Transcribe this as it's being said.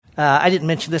I didn't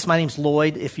mention this. My name's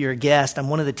Lloyd. If you're a guest, I'm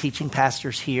one of the teaching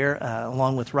pastors here,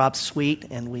 along with Rob Sweet,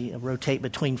 and we rotate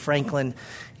between Franklin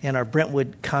and our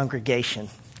Brentwood congregation.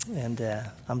 And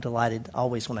I'm delighted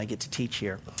always when I get to teach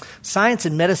here. Science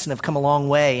and medicine have come a long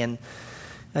way, and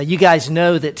you guys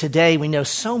know that today we know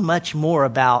so much more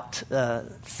about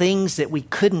things that we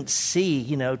couldn't see,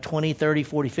 20, 30,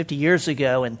 40, 50 years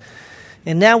ago. And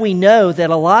now we know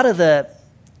that a lot of the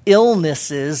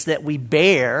illnesses that we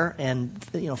bear and,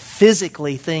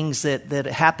 physically things that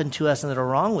happen to us and that are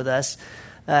wrong with us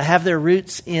have their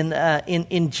roots in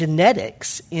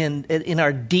genetics, in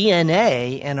our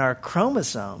DNA and our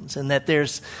chromosomes, and that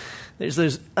there's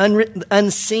those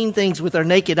unseen things with our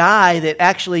naked eye that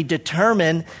actually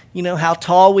determine, how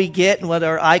tall we get and what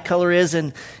our eye color is,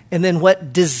 and then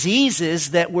what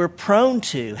diseases that we're prone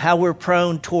to, how we're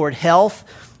prone toward health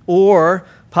or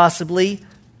possibly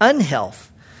unhealth.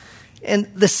 And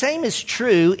the same is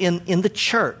true in the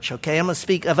church, okay? I'm going to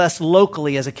speak of us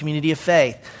locally as a community of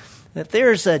faith. That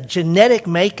there's a genetic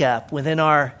makeup within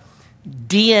our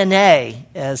DNA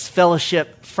as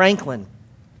Fellowship Franklin.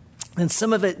 And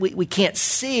some of it we can't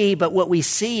see, but what we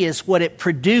see is what it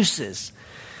produces.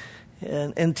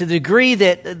 And to the degree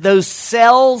that those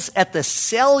cells at the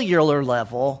cellular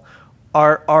level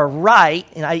are right,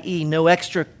 i.e. no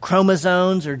extra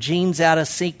chromosomes or genes out of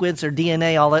sequence or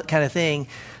DNA, all that kind of thing,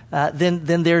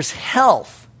 then there's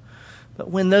health. But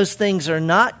when those things are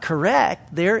not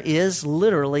correct, there is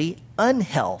literally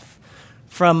unhealth,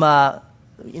 from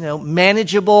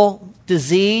manageable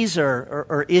disease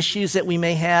or issues that we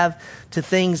may have to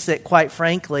things that, quite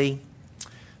frankly,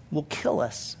 will kill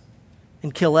us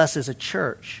and kill us as a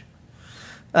church.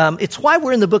 It's why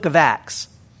we're in the book of Acts.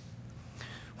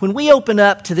 When we open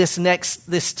up to this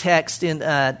text in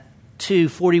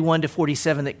 2:41 to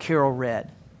 47 that Carol read,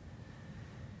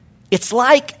 it's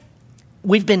like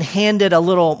we've been handed a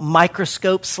little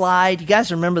microscope slide. You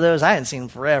guys remember those? I hadn't seen them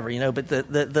forever, but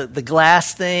the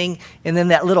glass thing, and then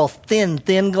that little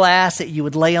thin glass that you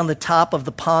would lay on the top of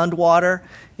the pond water.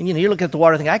 And, you're looking at the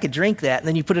water thinking, I could drink that. And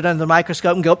then you put it under the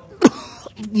microscope and go,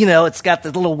 it's got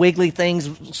the little wiggly things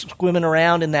swimming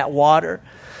around in that water.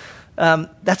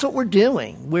 That's what we're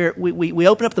doing. We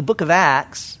open up the book of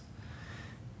Acts,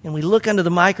 and we look under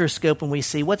the microscope and we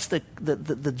see what's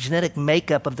the genetic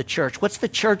makeup of the church. What's the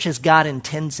church as God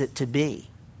intends it to be?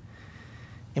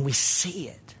 And we see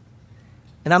it.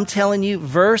 And I'm telling you,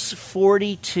 verse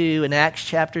 42 in Acts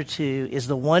chapter 2 is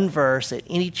the one verse that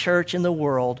any church in the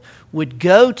world would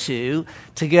go to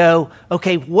go,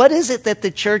 okay, what is it that the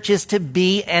church is to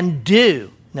be and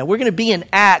do? Now, we're going to be in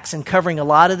Acts and covering a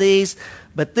lot of these,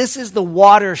 but this is the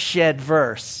watershed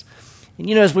verse. And,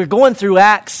 as we're going through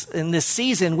Acts in this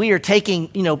season, we are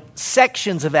taking,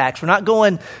 sections of Acts. We're not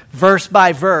going verse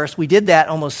by verse. We did that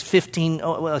almost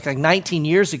 19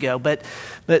 years ago. But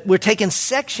we're taking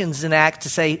sections in Acts to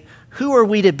say, who are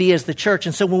we to be as the church?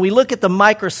 And so when we look at the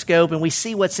microscope and we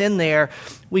see what's in there,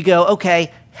 we go,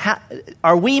 okay,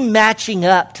 are we matching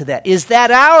up to that? Is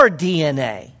that our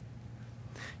DNA?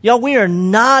 Y'all, we are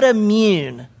not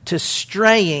immune to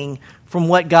straying from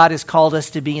what God has called us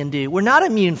to be and do. We're not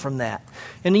immune from that.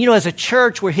 And, as a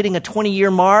church, we're hitting a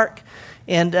 20-year mark.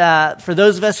 And for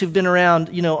those of us who've been around,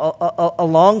 a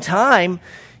long time,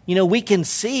 we can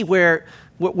see where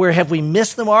have we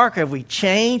missed the mark? Have we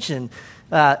changed? And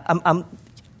the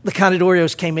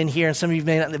Conditorios came in here, and some of you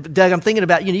may not. Doug, I'm thinking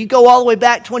about, you go all the way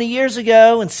back 20 years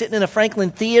ago and sitting in a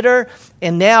Franklin theater,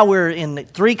 and now we're in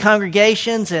 3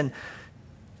 congregations. And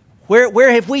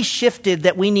where have we shifted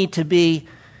that we need to be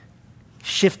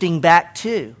shifting back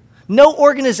to? No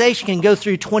organization can go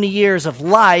through 20 years of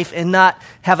life and not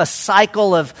have a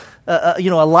cycle of, a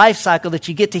life cycle that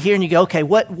you get to hear and you go, okay,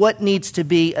 what needs to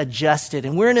be adjusted?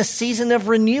 And we're in a season of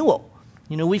renewal.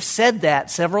 We've said that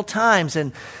several times,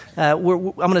 and I'm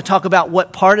going to talk about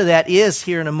what part of that is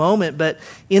here in a moment. But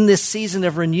in this season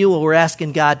of renewal, we're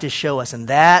asking God to show us, and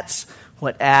that's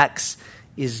what Acts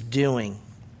is doing.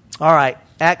 All right.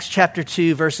 Acts chapter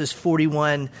 2, verses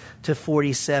 41 to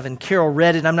 47. Carol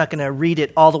read it. I'm not going to read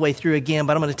it all the way through again,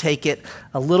 but I'm going to take it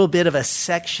a little bit of a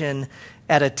section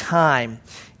at a time.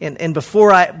 And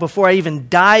before I even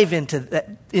dive into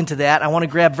that, I want to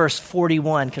grab verse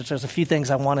 41 because there's a few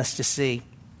things I want us to see.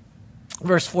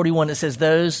 Verse 41, it says,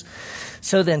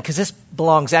 because this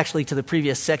belongs actually to the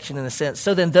previous section in a sense.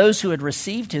 So then those who had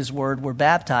received his word were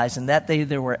baptized, and that day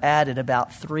there were added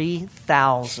about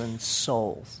 3,000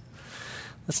 souls.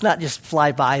 Let's not just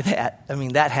fly by that. I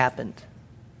mean, that happened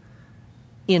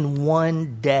in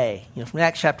one day. From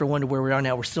Acts chapter 1 to where we are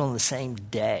now, we're still in the same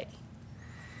day.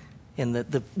 And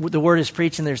the word is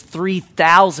preached, and there's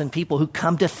 3,000 people who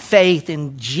come to faith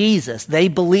in Jesus. They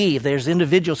believe. There's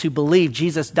individuals who believe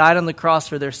Jesus died on the cross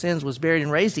for their sins, was buried,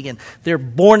 and raised again. They're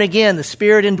born again. The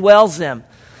Spirit indwells them.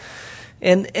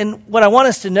 And what I want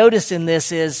us to notice in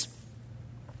this is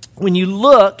when you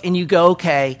look and you go,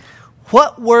 okay,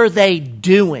 what were they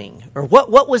doing? Or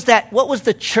what was that? What was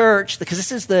the church? Because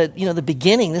this is the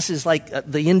beginning. This is like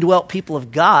the indwelt people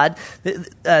of God.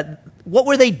 What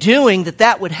were they doing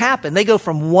that would happen? They go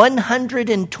from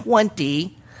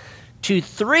 120 to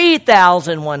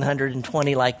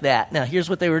 3,120 like that. Now, here's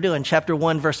what they were doing. Chapter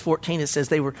 1, verse 14, it says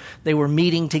they were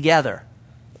meeting together.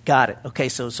 Got it. Okay,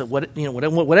 so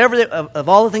whatever of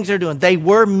all the things they're doing, they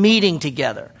were meeting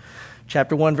together.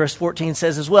 Chapter 1, verse 14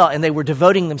 says as well, and they were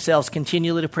devoting themselves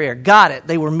continually to prayer. Got it.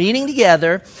 They were meeting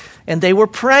together and they were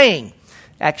praying.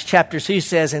 Acts chapter 2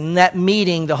 says, in that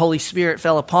meeting, the Holy Spirit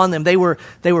fell upon them. They were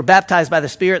baptized by the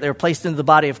Spirit. They were placed into the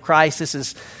body of Christ. This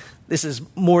is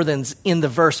more than in the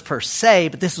verse per se,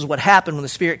 but this is what happened when the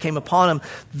Spirit came upon them.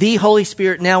 The Holy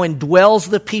Spirit now indwells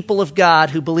the people of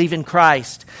God who believe in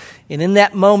Christ. And in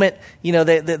that moment,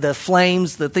 the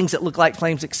flames, the things that look like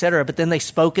flames, etc., but then they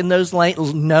spoke in those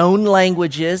known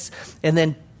languages, and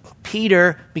then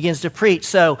Peter begins to preach.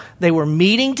 So they were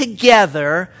meeting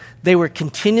together. They were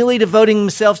continually devoting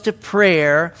themselves to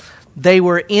prayer. They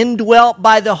were indwelt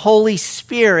by the Holy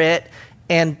Spirit,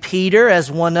 and Peter, as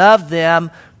one of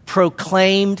them,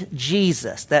 proclaimed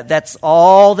Jesus. That's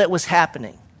all that was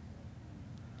happening.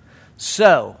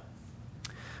 So,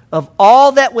 of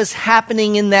all that was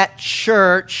happening in that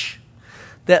church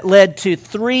that led to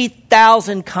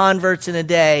 3,000 converts in a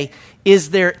day, is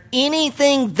there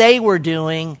anything they were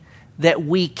doing that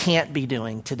we can't be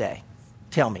doing today?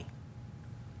 Tell me.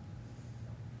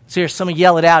 So here's someone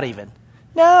yell it out even.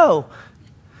 No.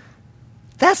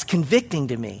 That's convicting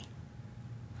to me.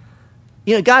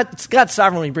 God's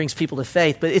sovereign when he brings people to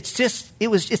faith, but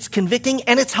it's convicting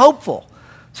and it's hopeful.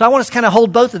 So I want us to kind of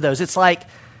hold both of those. It's like,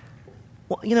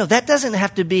 well, that doesn't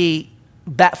have to be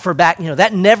back,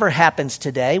 that never happens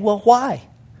today. Well, why?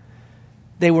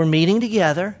 They were meeting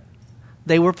together.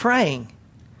 They were praying.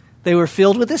 They were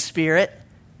filled with the Spirit,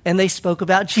 and they spoke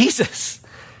about Jesus.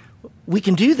 We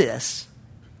can do this.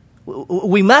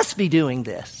 We must be doing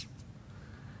this.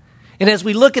 And as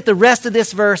we look at the rest of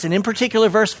this verse, and in particular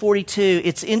verse 42,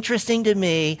 it's interesting to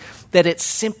me that it's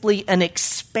simply an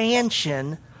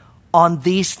expansion on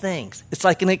these things. It's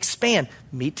like an expand.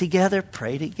 Meet together,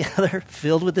 pray together,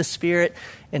 filled with the Spirit,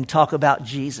 and talk about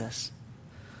Jesus.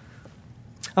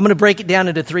 I'm going to break it down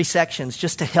into 3 sections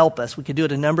just to help us. We could do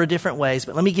it a number of different ways,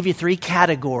 but let me give you 3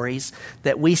 categories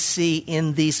that we see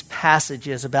in these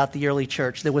passages about the early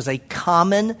church. There was a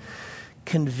common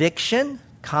conviction.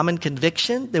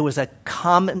 There was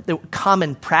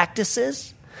common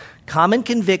practices, common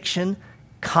conviction,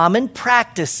 common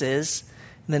practices,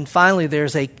 and then finally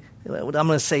there's what I'm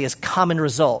going to say is common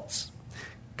results.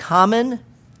 Common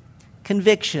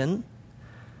conviction,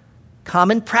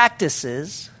 common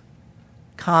practices,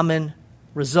 common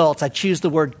results. I choose the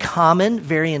word common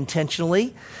very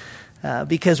intentionally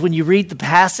because when you read the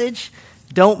passage,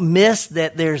 don't miss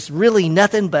that there's really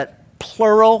nothing but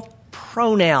plural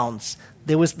pronouns.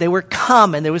 They were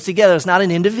common. They was together. It's not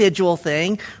an individual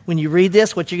thing. When you read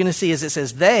this, what you're going to see is it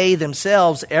says they,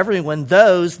 themselves, everyone,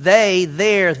 those, they,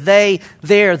 there,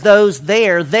 those,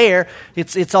 there.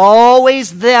 It's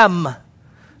always them,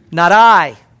 not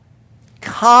I.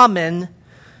 Common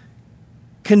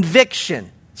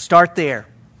conviction. Start there.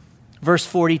 Verse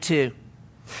 42.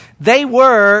 They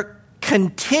were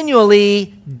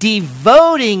continually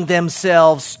devoting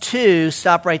themselves to,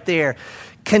 stop right there,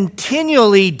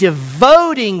 continually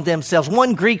devoting themselves.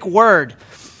 One Greek word.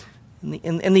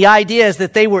 And the idea is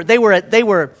that they were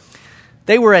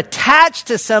attached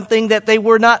to something that they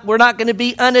were not going to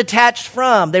be unattached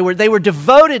from. They were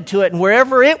devoted to it, and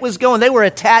wherever it was going, they were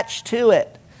attached to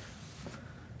it.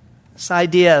 This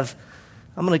idea of,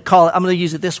 I'm going to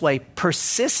use it this way,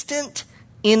 persistent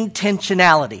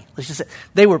intentionality. Let's just say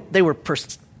they were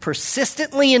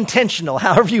persistently intentional,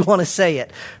 however you want to say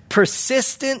it.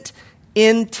 Persistent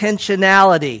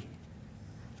intentionality.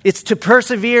 It's to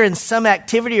persevere in some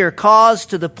activity or cause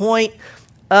to the point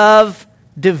of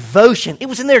devotion. It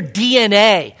was in their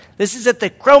DNA. This is at the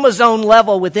chromosome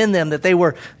level within them that they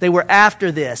were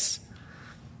after this.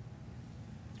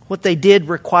 What they did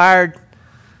required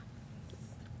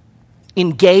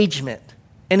engagement,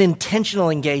 an intentional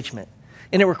engagement.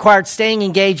 And it required staying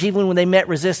engaged even when they met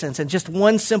resistance. And just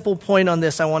one simple point on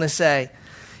this I want to say.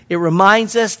 It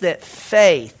reminds us that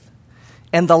faith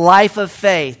and the life of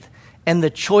faith and the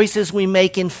choices we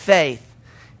make in faith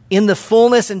in the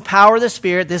fullness and power of the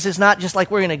Spirit. This is not just like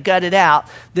we're going to gut it out.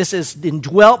 This is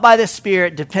indwelt by the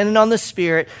Spirit, dependent on the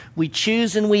Spirit. We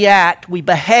choose and we act, we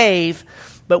behave,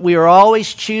 but we are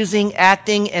always choosing,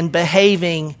 acting, and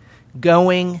behaving,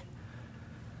 going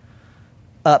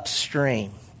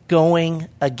upstream, going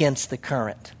against the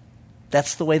current.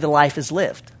 That's the way the life is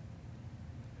lived.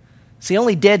 See,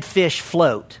 only dead fish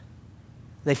float.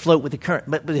 They float with the current.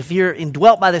 But if you're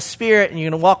indwelt by the Spirit and you're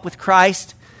going to walk with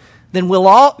Christ, then we'll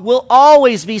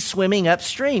always be swimming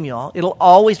upstream, y'all. It'll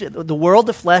always be the world,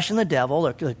 the flesh, and the devil,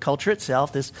 or the culture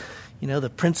itself, this, the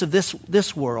prince of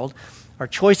this world. Our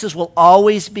choices will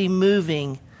always be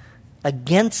moving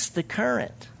against the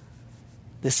current.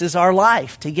 This is our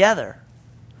life together.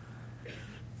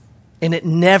 And it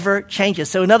never changes.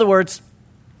 So in other words,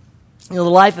 the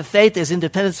life of faith is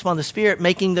independence upon the Spirit,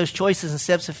 making those choices and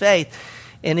steps of faith.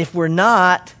 And if we're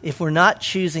not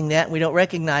choosing that, and we don't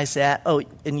recognize that,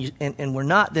 and we're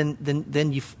not,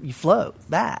 then you float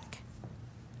back.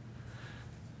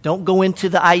 Don't go into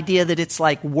the idea that it's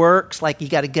like works, like you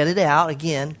got to get it out.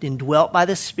 Again, indwelt by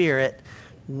the Spirit,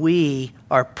 we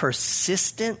are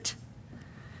persistent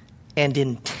and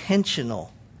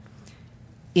intentional.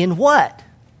 In what?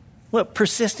 What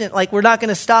persistent? Like we're not going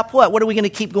to stop what? What are we going to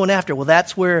keep going after? Well,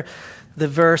 that's where the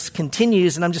verse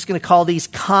continues, and I'm just going to call these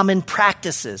common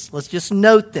practices. Let's just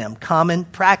note them. Common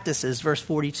practices, verse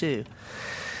 42.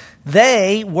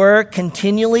 They were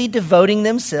continually devoting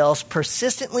themselves,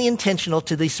 persistently intentional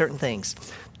to these certain things.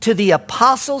 To the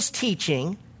apostles'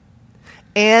 teaching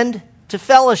and to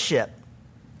fellowship.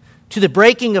 To the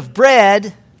breaking of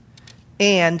bread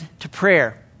and to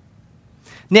prayer.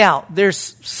 Now,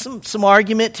 there's some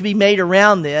argument to be made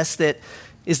around this that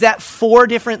is that 4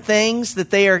 different things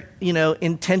that they are,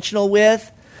 intentional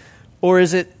with? Or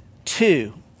is it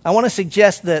 2? I want to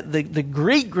suggest that the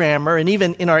Greek grammar, and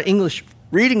even in our English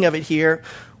reading of it here,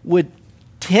 would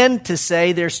tend to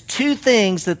say there's 2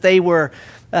 things that they were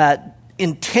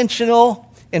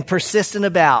intentional and persistent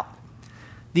about.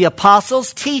 The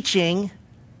apostles' teaching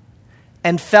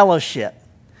and fellowship.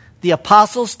 The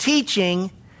apostles' teaching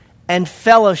and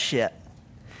fellowship.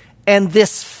 And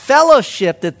this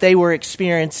fellowship that they were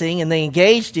experiencing and they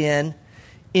engaged in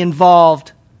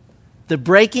involved the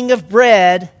breaking of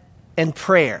bread and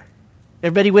prayer.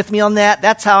 Everybody with me on that?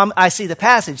 That's how I see the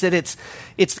passage, that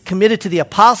it's committed to the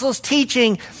apostles'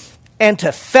 teaching and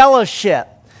to fellowship.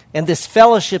 And this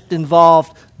fellowship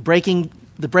involved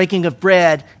the breaking of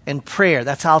bread and prayer.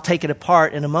 That's how I'll take it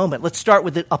apart in a moment. Let's start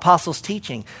with the apostles'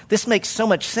 teaching. This makes so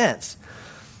much sense.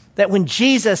 That when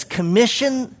Jesus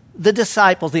commissioned the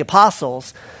disciples, the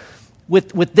apostles,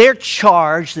 with their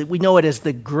charge, that we know it as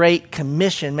the Great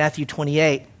Commission, Matthew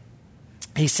 28,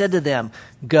 he said to them,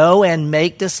 "Go and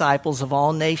make disciples of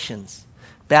all nations,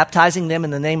 baptizing them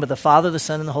in the name of the Father, the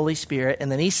Son, and the Holy Spirit." And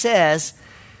then he says,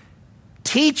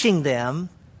 teaching them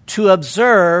to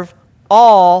observe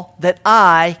all that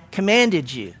I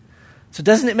commanded you. So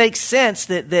doesn't it make sense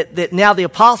that now the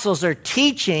apostles are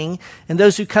teaching, and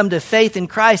those who come to faith in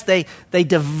Christ, they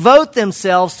devote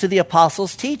themselves to the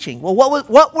apostles' teaching? Well,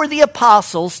 what were the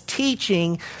apostles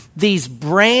teaching these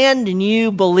brand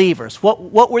new believers?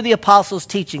 What were the apostles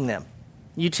teaching them?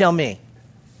 You tell me.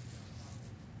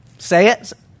 Say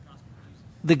it.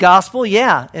 The gospel,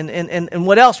 yeah. And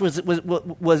what else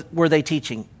were they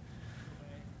teaching?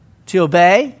 To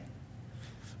obey.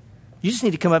 You just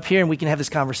need to come up here and we can have this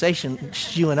conversation,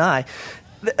 just you and I.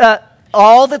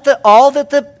 All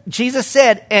that Jesus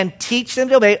said, and teach them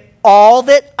to obey all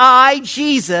that I,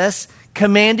 Jesus,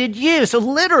 commanded you. So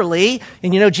literally,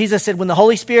 and Jesus said when the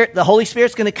Holy Spirit's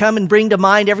going to come and bring to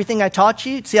mind everything I taught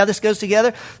you. See how this goes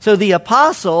together? So the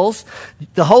apostles,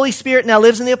 the Holy Spirit now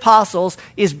lives in the apostles,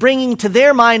 is bringing to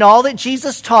their mind all that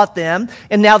Jesus taught them,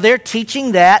 and now they're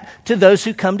teaching that to those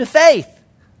who come to faith.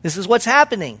 This is what's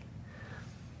happening.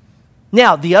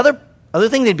 Now, the other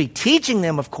thing they'd be teaching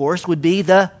them, of course, would be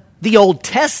the Old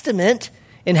Testament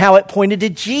and how it pointed to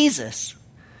Jesus.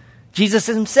 Jesus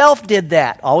himself did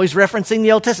that, always referencing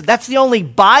the Old Testament. That's the only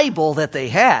Bible that they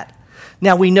had.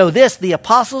 Now, we know this. The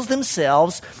apostles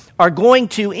themselves are going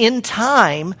to, in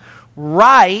time,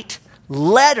 write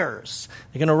letters.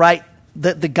 They're going to write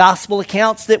the gospel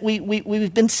accounts that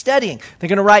we've been studying. They're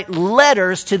going to write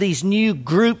letters to these new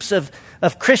groups of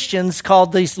Christians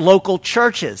called these local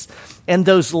churches. And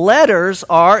those letters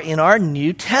are in our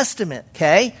New Testament,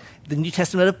 okay? The New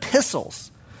Testament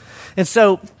epistles. And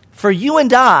so for you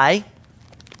and I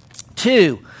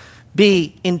to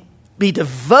be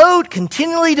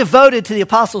continually devoted to the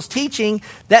apostles' teaching,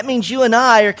 that means you and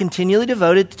I are continually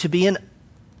devoted to being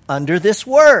under this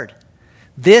word.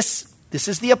 This This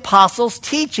is the apostles'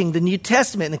 teaching, the New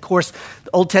Testament. And of course,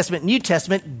 the Old Testament, New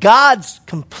Testament, God's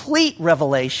complete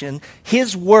revelation,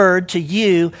 his word to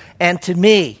you and to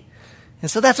me. And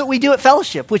so that's what we do at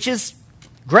Fellowship, which is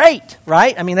great,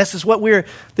 right? I mean, this is what we're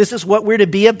to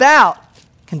be about,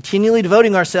 continually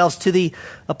devoting ourselves to the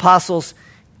apostles'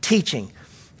 teaching,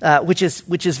 which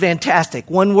is fantastic.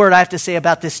 One word I have to say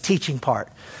about this teaching part,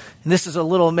 and this is a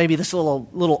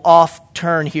little off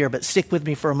turn here, but stick with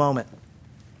me for a moment.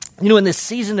 You know, in this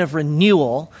season of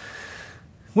renewal,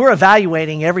 we're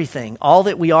evaluating everything, all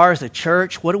that we are as a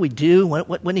church. What do we do?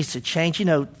 What needs to change? You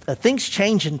know, things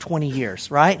change in 20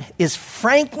 years, right? Is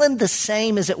Franklin the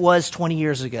same as it was 20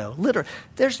 years ago? Literally,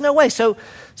 there's no way. So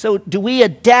do we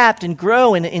adapt and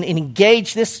grow and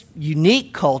engage this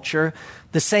unique culture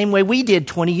the same way we did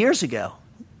 20 years ago?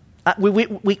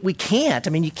 We can't. I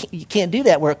mean, you can't do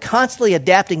that. We're constantly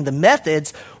adapting the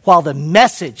methods while the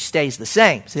message stays the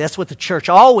same. See, that's what the church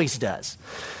always does.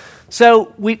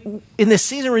 So in this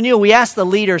season of renewal, we asked the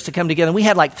leaders to come together. And we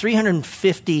had like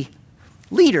 350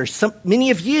 leaders.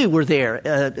 Many of you were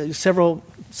there several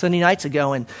Sunday nights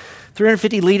ago. And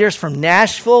 350 leaders from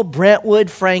Nashville,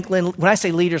 Brentwood, Franklin. When I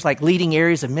say leaders, like leading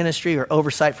areas of ministry or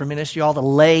oversight for ministry, all the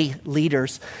lay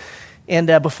leaders. And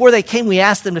before they came, we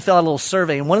asked them to fill out a little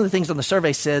survey. And one of the things on the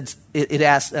survey said, it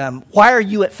asked, why are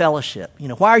you at Fellowship? You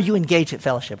know, why are you engaged at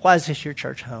Fellowship? Why is this your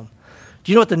church home?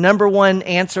 Do you know what the number one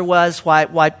answer was?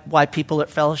 Why people at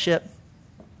Fellowship?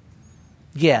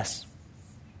 Yes.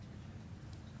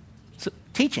 So,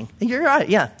 teaching. You're right.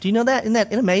 Yeah. Do you know that? Isn't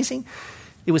that amazing?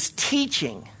 It was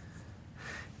teaching. And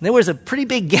there was a pretty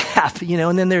big gap, you know,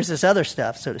 and then there's this other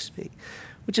stuff, so to speak,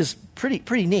 which is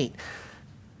pretty neat.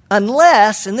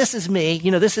 Unless, and this is me,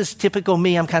 you know, this is typical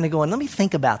me, I'm kind of going, let me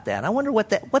think about that. I wonder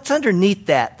what's underneath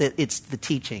that it's the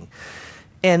teaching.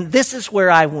 And this is where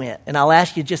I went, and I'll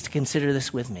ask you just to consider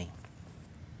this with me.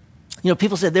 You know,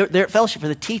 people said they're at Fellowship for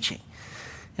the teaching.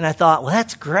 And I thought, well,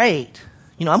 that's great.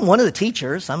 You know, I'm one of the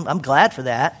teachers. I'm glad for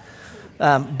that.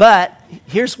 But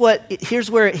here's what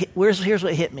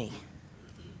hit me.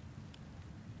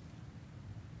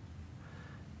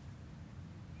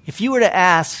 If you were to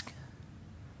ask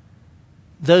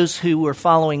those who were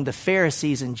following the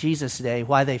Pharisees in Jesus' day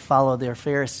why they followed their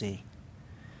Pharisee,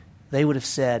 they would have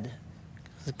said,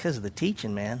 because of the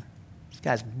teaching, man. This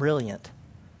guy's brilliant.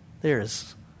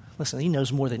 Listen, he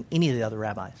knows more than any of the other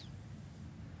rabbis.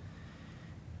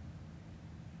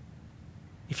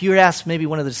 If you were to ask maybe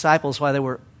one of the disciples why they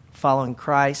were following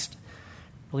Christ,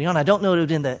 well, Leon, I don't know it would have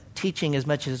been the teaching as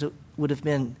much as it would have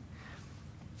been,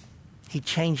 he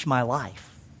changed my life.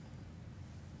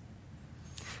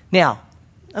 Now,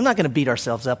 I'm not going to beat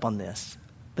ourselves up on this,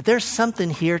 but there's something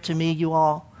here to me, you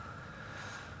all.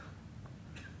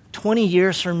 20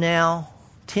 years from now,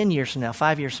 10 years from now,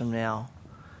 5 years from now,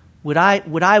 would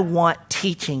I want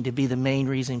teaching to be the main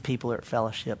reason people are at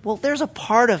Fellowship? Well, there's a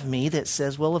part of me that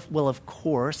says, well, of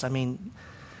course. I mean,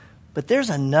 but there's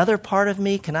another part of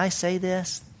me, can I say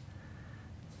this?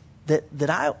 That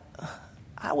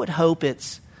I would hope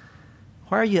it's,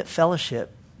 why are you at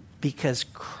Fellowship? Because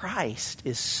Christ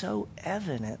is so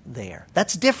evident there.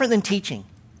 That's different than teaching.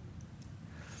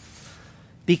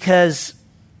 Because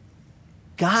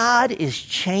God is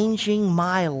changing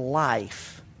my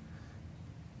life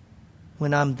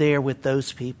when I'm there with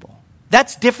those people.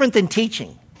 That's different than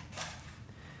teaching.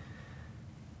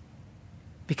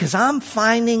 Because I'm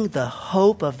finding the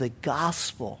hope of the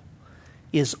gospel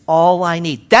is all I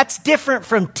need. That's different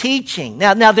from teaching.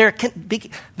 Now they're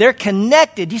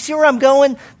connected. Do you see where I'm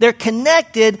going? They're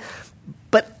connected,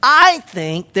 but I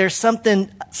think there's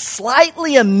something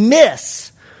slightly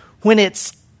amiss when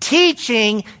it's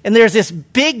teaching and there's this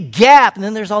big gap and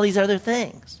then there's all these other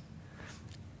things.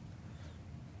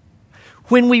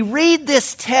 When we read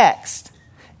this text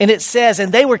and it says,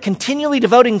 and they were continually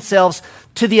devoting themselves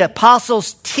to the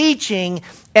apostles' teaching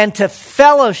and to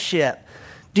fellowship,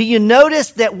 do you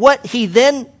notice that what he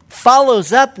then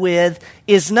follows up with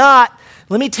is not,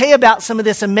 let me tell you about some of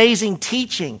this amazing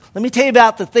teaching. Let me tell you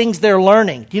about the things they're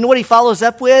learning. Do you know what he follows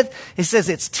up with? He says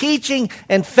it's teaching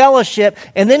and fellowship,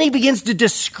 and then he begins to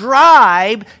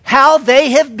describe how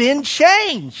they have been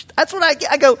changed. That's what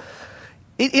I go.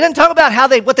 He doesn't talk about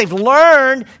what they've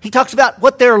learned. He talks about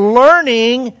what they're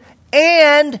learning,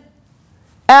 and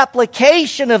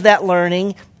application of that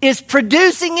learning is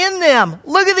producing in them.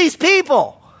 Look at these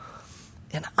people.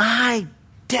 And I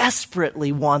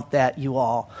desperately want that, you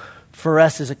all, for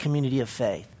us as a community of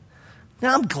faith.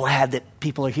 Now, I'm glad that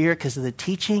people are here because of the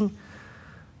teaching.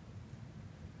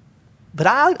 But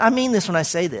I mean this when I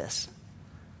say this.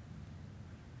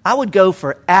 I would go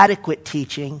for adequate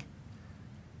teaching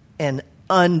and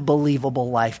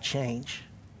unbelievable life change.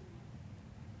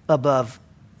 above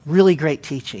really great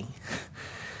teaching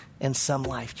and some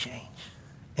life change.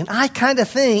 And I kind of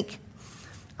think,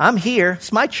 I'm here,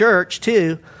 it's my church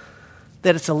too,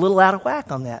 that it's a little out of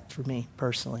whack on that for me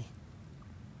personally.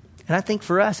 And I think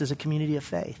for us as a community of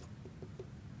faith,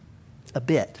 a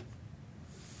bit.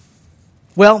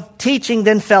 Well, teaching,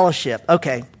 then fellowship.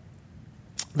 Okay.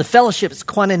 The fellowship, is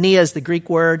koinonia is the Greek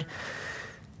word.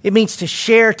 It means to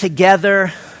share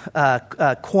together,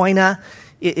 koina.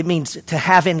 It means to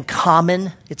have in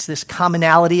common. It's this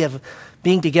commonality of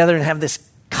being together and have this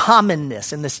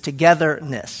commonness and this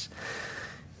togetherness.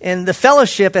 And the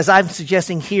fellowship, as I'm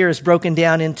suggesting here, is broken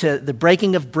down into the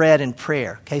breaking of bread and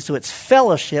prayer. Okay, so it's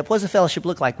fellowship. What does a fellowship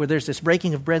look like? Where there's this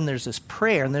breaking of bread and there's this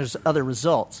prayer and there's other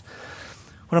results.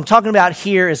 What I'm talking about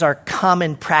here is our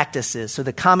common practices. So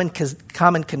the common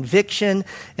conviction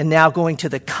and now going to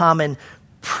the common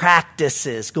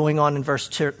practices. Going on in verse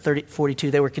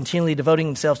 42, they were continually devoting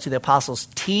themselves to the apostles'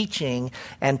 teaching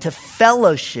and to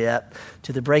fellowship,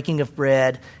 to the breaking of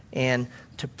bread and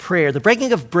to prayer. The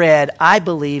breaking of bread, I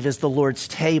believe, is the Lord's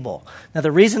table. Now,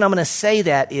 the reason I'm going to say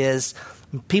that is,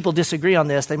 people disagree on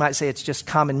this. They might say it's just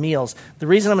common meals. The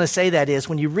reason I'm going to say that is,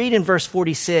 when you read in verse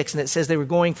 46, and it says they were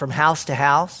going from house to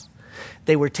house,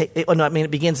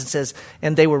 it begins and says,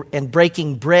 and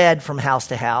breaking bread from house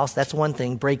to house. That's one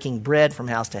thing, breaking bread from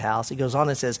house to house. It goes on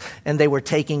and says, and they were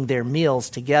taking their meals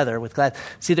together with glad.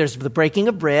 See, there's the breaking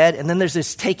of bread, and then there's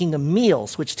this taking of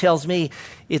meals, which tells me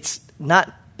it's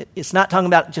not talking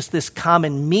about just this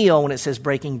common meal when it says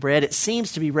breaking bread. It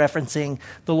seems to be referencing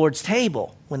the Lord's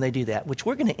table when they do that, which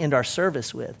we're going to end our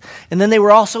service with. And then they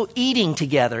were also eating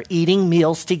together, eating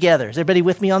meals together. Is everybody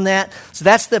with me on that? So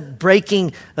that's the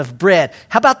breaking of bread.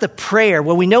 How about the prayer?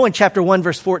 Well, we know in chapter 1,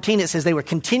 verse 14, it says they were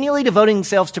continually devoting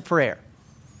themselves to prayer.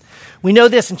 We know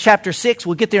this in chapter 6,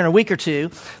 we'll get there in a week or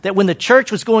two, that when the church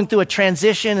was going through a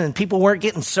transition and people weren't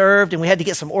getting served and we had to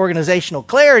get some organizational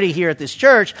clarity here at this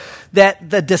church, that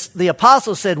the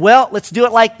apostles said, well, let's do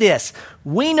it like this.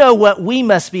 We know what we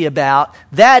must be about.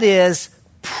 That is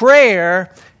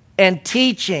prayer and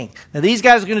teaching. Now, these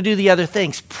guys are going to do the other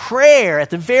things. Prayer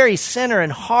at the very center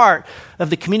and heart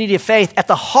of the community of faith, at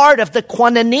the heart of the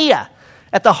koinonia,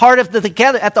 at the heart of the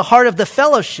together, at the heart of the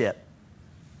fellowship.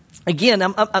 Again,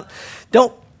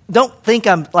 don't think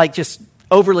I'm like just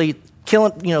overly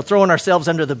throwing ourselves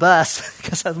under the bus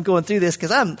because I'm going through this,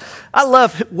 because I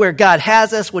love where God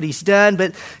has us, what He's done,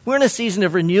 but we're in a season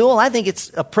of renewal. I think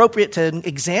it's appropriate to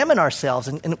examine ourselves,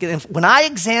 and when I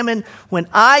examine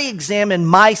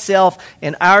myself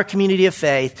and our community of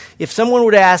faith, if someone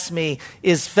were to ask me,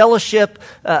 is fellowship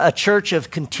a church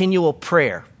of continual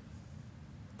prayer?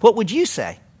 What would you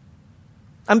say?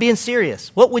 I'm being serious.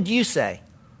 What would you say?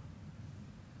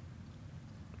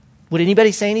 Would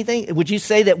anybody say anything? Would you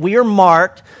say that we are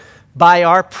marked by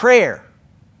our prayer?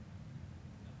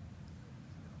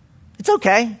 It's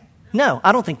okay. No,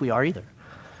 I don't think we are either.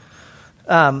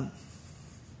 I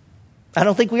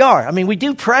don't think we are. I mean, we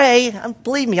do pray.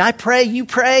 Believe me, I pray, you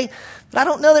pray. But I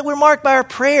don't know that we're marked by our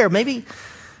prayer. Maybe,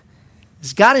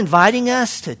 is God inviting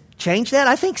us to change that?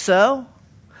 I think so.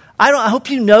 I hope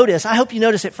you notice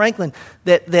at Franklin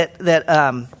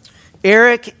that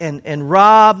Eric and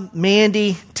Rob,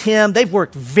 Mandy, Tim, they've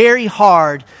worked very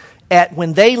hard at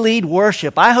when they lead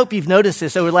worship. I hope you've noticed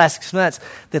this over the last 6 months,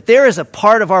 that there is a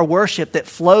part of our worship that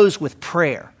flows with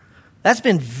prayer. That's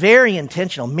been very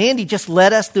intentional. Mandy just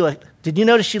led us through did you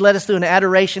notice she led us through an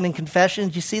adoration and confession?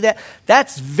 Did you see that?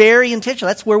 That's very intentional.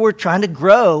 That's where we're trying to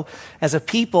grow as a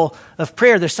people of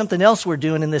prayer. There's something else we're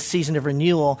doing in this season of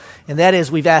renewal, and that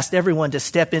is we've asked everyone to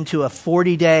step into a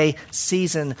 40-day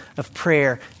season of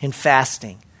prayer and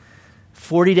fasting.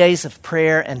 40 days of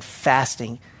prayer and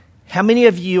fasting. How many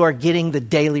of you are getting the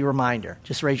daily reminder?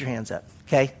 Just raise your hands up.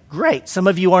 Okay, great. Some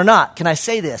of you are not. Can I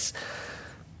say this?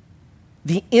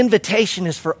 The invitation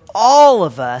is for all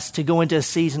of us to go into a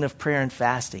season of prayer and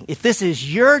fasting. If this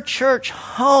is your church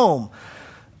home,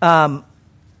 I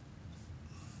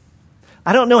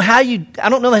don't know how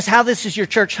this is your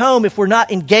church home if we're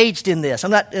not engaged in this.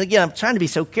 I'm trying to be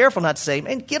so careful not to say,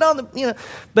 man, get on the,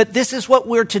 but this is what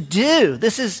we're to do.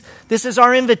 This is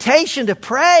our invitation to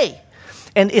pray.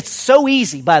 And it's so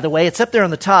easy, by the way. It's up there on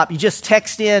the top. You just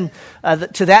text in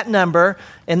to that number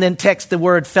and then text the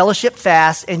word fellowship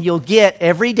fast, and you'll get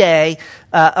every day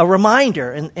a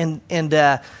reminder. And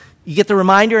you get the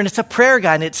reminder, and it's a prayer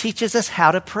guide, and it teaches us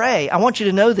how to pray. I want you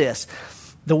to know this.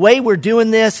 The way we're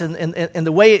doing this and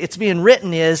the way it's being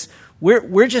written is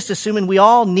we're just assuming we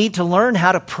all need to learn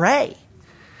how to pray.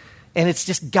 And it's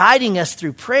just guiding us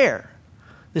through prayer.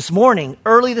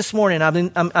 Early this morning,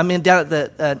 I'm in down at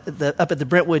the up at the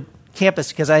Brentwood campus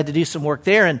because I had to do some work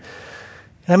there,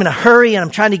 And I'm in a hurry, and I'm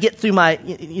trying to get through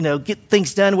get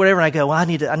things done, whatever. And I go, well,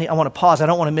 I want to pause. I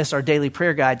don't want to miss our daily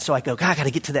prayer guide. So I go, God, I got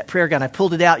to get to that prayer guide. And I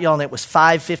pulled it out, y'all, and it was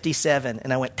 5:57.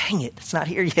 And I went, dang it, it's not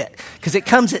here yet. Because it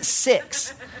comes at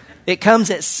 6. It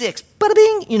comes at 6. Bada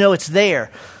bing, it's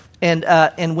there.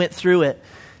 And went through it.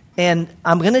 And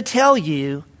I'm going to tell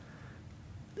you,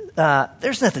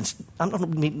 there's nothing, I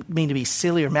don't mean to be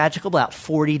silly or magical about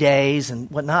 40 days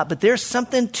and whatnot, but there's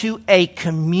something to a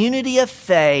community of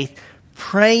faith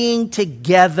praying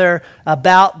together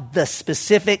about the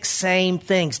specific same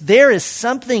things. There is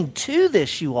something to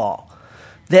this, you all,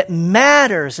 that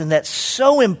matters and that's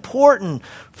so important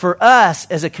for us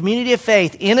as a community of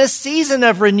faith in a season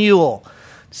of renewal.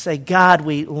 Say, God,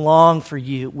 we long for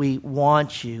you. We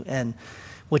want you. And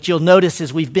what you'll notice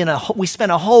is we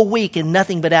spent a whole week in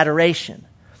nothing but adoration.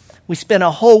 We spent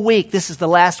a whole week. This is the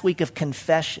last week of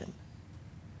confession.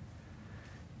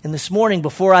 And this morning,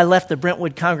 before I left the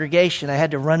Brentwood congregation, I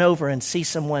had to run over and see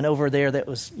someone over there that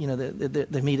was,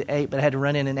 they meet at 8, but I had to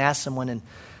run in and ask someone. And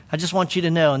I just want you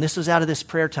to know, and this was out of this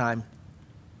prayer time,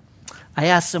 I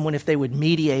asked someone if they would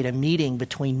mediate a meeting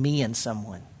between me and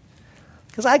someone.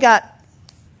 Because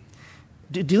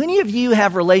do any of you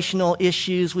have relational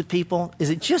issues with people?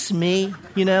 Is it just me,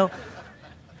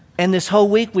 And this whole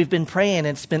week we've been praying,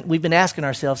 and we've been asking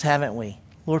ourselves, haven't we?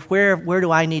 Lord, where do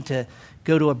I need to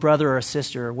go to a brother or a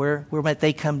sister, or where might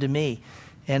they come to me?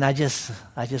 And I just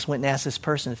went and asked this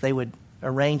person if they would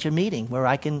arrange a meeting where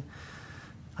I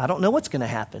don't know what's going to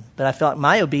happen, but I felt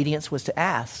my obedience was to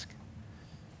ask.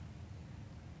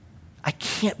 I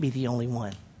can't be the only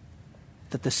one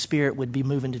that the Spirit would be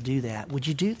moving to do that. Would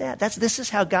you do that? This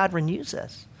is how God renews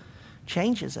us,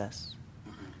 changes us.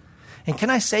 And can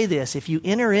I say this? If you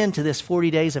enter into this 40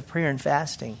 days of prayer and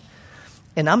fasting,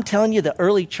 and I'm telling you, the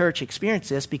early church experienced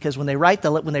this, because when they write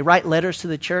letters to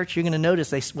the church, you're going to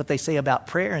notice what they say about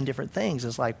prayer and different things.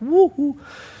 It's like, woo-hoo.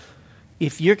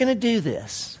 If you're going to do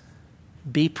this,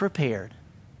 be prepared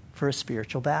for a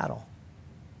spiritual battle.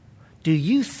 Do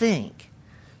you think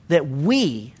that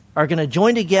we are going to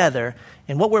join together,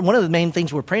 and one of the main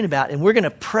things we're praying about, and we're going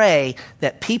to pray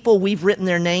that people we've written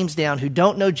their names down who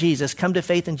don't know Jesus come to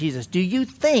faith in Jesus. Do you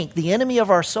think the enemy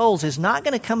of our souls is not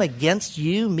going to come against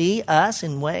you, me, us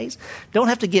in ways? Don't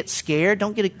have to get scared.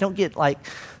 Don't get like,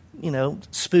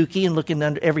 spooky and looking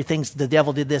under everything. The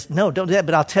devil did this. No, don't do that.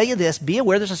 But I'll tell you this, be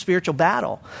aware there's a spiritual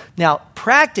battle. Now,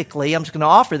 practically, I'm just going to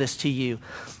offer this to you.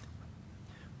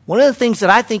 One of the things that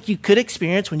I think you could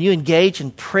experience when you engage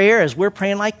in prayer as we're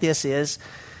praying like this is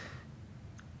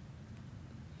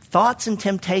thoughts and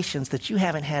temptations that you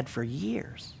haven't had for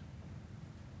years.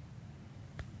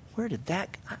 Where did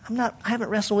that? I haven't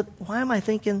wrestled with. Why am I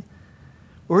thinking?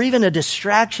 Or even a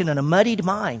distraction and a muddied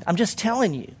mind. I'm just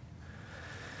telling you.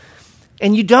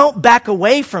 And you don't back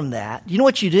away from that. You know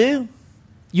what you do?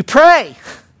 You pray.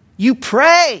 You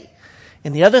pray.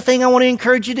 And the other thing I want to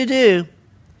encourage you to do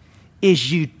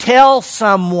is you tell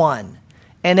someone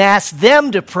and ask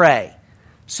them to pray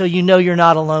so you know you're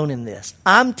not alone in this.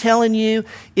 I'm telling you,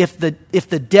 if the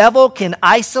devil can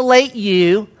isolate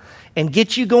you and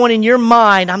get you going in your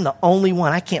mind, I'm the only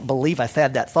one. I can't believe I've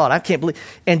had that thought. I can't believe,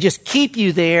 and just keep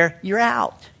you there, you're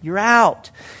out. You're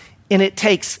out. And it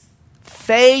takes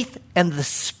faith and the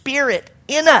Spirit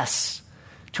in us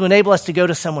to enable us to go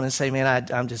to someone and say, man,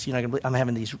 I'm just, I'm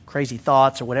having these crazy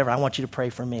thoughts or whatever. I want you to pray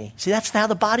for me. See, that's how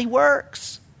the body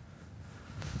works.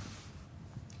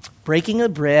 Breaking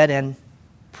of bread and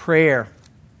prayer.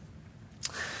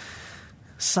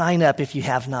 Sign up if you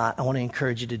have not. I want to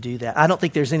encourage you to do that. I don't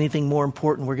think there's anything more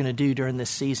important we're going to do during this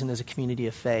season as a community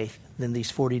of faith than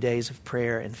these 40 days of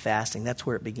prayer and fasting. That's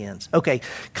where it begins. Okay,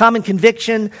 common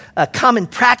conviction, common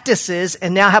practices,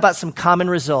 and now how about some common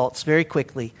results? Very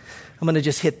quickly. I'm going to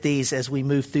just hit these as we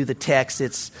move through the text.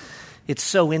 It's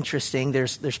so interesting.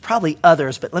 There's probably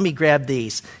others, but let me grab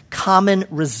these. Common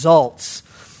results.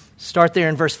 Start there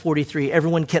in verse 43.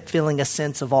 Everyone kept feeling a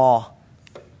sense of awe.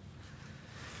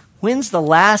 When's the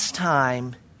last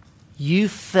time you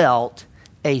felt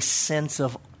a sense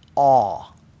of awe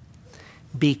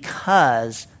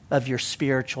because of your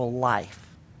spiritual life?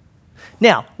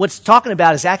 Now, what's talking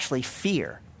about is actually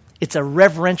fear. It's a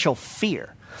reverential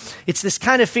fear. It's this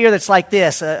kind of fear that's like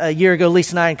this. A year ago,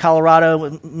 Lisa and I in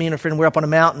Colorado, me and a friend, we're up on a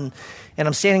mountain, and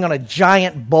I'm standing on a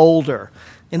giant boulder.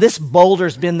 And this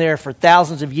boulder's been there for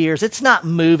thousands of years. It's not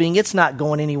moving. It's not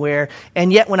going anywhere.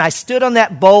 And yet when I stood on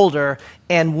that boulder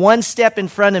and one step in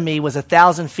front of me was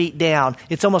 1,000 feet down,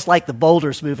 it's almost like the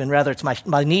boulder's moving. Rather, it's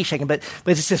my knee shaking. But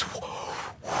it's just...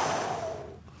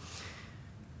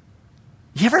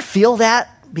 You ever feel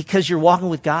that because you're walking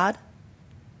with God?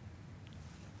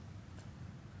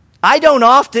 I don't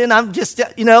often. I'm just,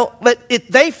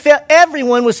 but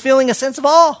everyone was feeling a sense of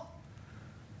awe.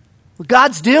 What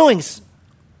God's doing.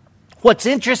 What's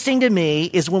interesting to me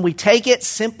is when we take it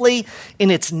simply in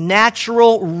its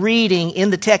natural reading in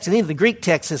the text, and even the Greek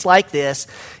text is like this,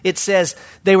 it says,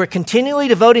 they were continually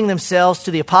devoting themselves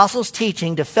to the apostles'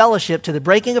 teaching, to fellowship, to the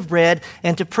breaking of bread,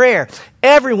 and to prayer.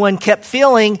 Everyone kept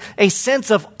feeling a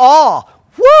sense of awe.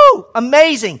 Woo!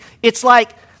 Amazing. It's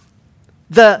like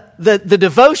the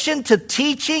devotion to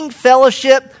teaching,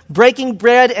 fellowship, breaking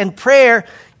bread, and prayer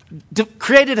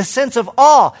created a sense of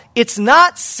awe. It's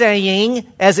not saying,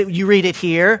 you read it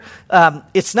here,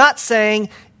 it's not saying,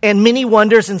 and many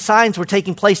wonders and signs were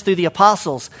taking place through the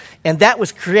apostles, and that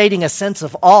was creating a sense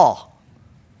of awe.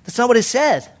 That's not what it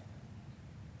said.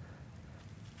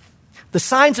 The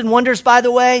signs and wonders, by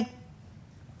the way,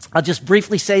 I'll just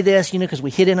briefly say this, because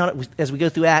we hit in on it as we go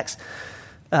through Acts.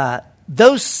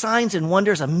 Those signs and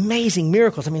wonders, amazing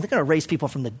miracles. I mean, they're going to raise people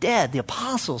from the dead. The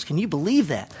apostles, can you believe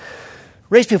that?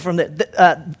 Raise people from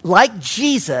like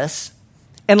Jesus,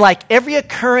 and like every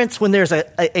occurrence when there's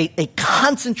a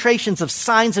concentrations of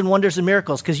signs and wonders and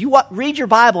miracles, because you read your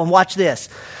Bible and watch this.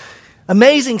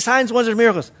 Amazing signs, wonders, and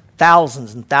miracles.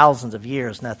 Thousands and thousands of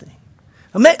years, nothing.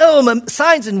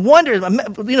 Signs and wonders.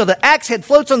 The axe head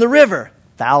floats on the river.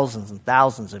 Thousands and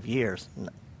thousands of years.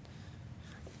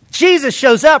 Jesus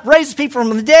shows up, raises people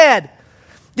from the dead.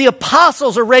 The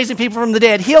apostles are raising people from the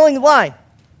dead, healing the blind.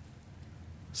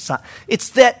 It's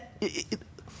that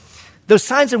those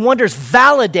signs and wonders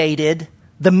validated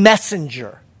the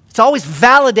messenger. It's always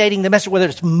validating the messenger, whether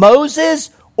it's Moses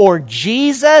or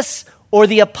Jesus or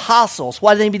the apostles.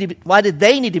 Why did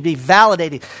they need to be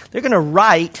validated? They're going to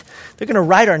write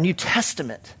our New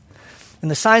Testament. And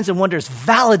the signs and wonders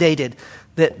validated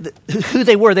who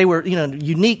they were. They were,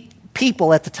 unique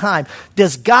people at the time.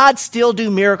 Does God still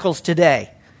do miracles today?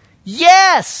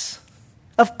 Yes,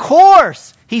 of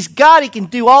course. He's God. He can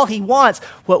do all he wants.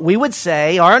 What we would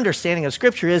say, our understanding of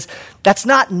Scripture is, that's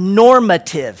not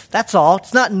normative. That's all.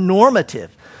 It's not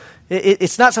normative.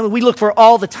 It's not something we look for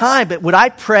all the time. But would I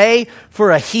pray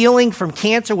for a healing from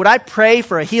cancer? Would I pray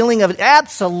for a healing of it?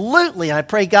 Absolutely. And I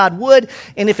pray God would.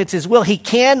 And if it's his will, he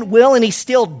will, and he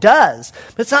still does.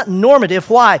 But it's not normative.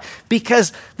 Why?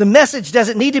 Because the message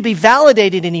doesn't need to be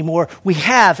validated anymore. We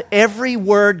have every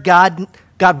word God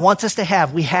wants us to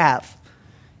have. We have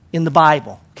in the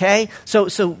Bible, okay?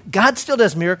 So God still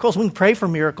does miracles. We can pray for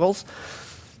miracles.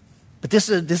 But this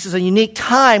is a unique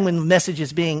time when the message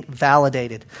is being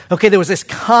validated. Okay, there was this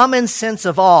common sense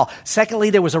of awe. Secondly,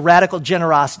 there was a radical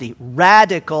generosity.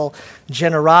 Radical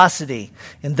generosity.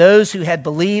 And those who had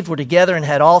believed were together and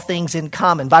had all things in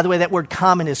common. By the way, that word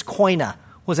common is koina.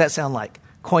 What does that sound like?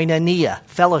 Koinonia,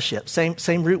 fellowship.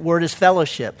 Same root word as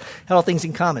fellowship. Had all things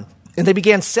in common. And they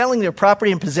began selling their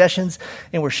property and possessions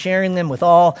and were sharing them with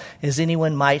all as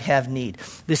anyone might have need.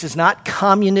 This is not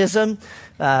communism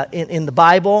in the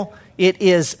Bible. It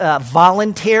is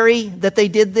voluntary that they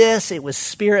did this. It was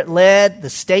Spirit-led. The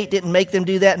state didn't make them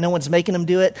do that. No one's making them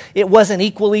do it. It wasn't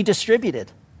equally distributed.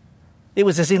 It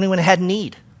was as anyone had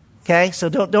need. Okay, so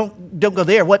don't go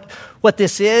there. What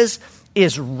this is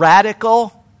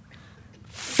radical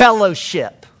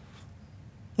fellowship.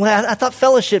 Well, I thought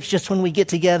fellowship's just when we get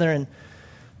together and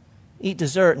eat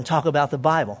dessert and talk about the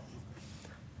Bible.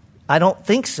 I don't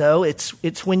think so.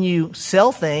 It's when you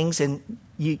sell things and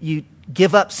you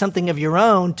give up something of your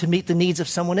own to meet the needs of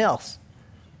someone else.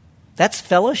 That's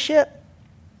fellowship?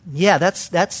 Yeah,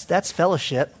 that's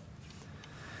fellowship.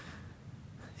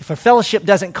 If our fellowship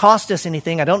doesn't cost us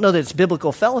anything, I don't know that it's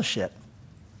biblical fellowship.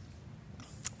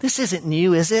 This isn't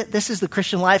new, is it? This is the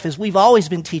Christian life as we've always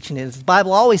been teaching it, as the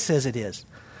Bible always says it is.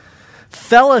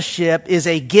 Fellowship is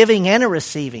a giving and a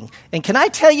receiving. And can I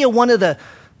tell you one of the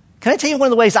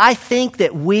ways I think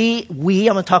that we I'm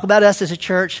going to talk about us as a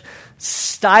church,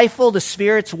 stifle the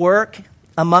Spirit's work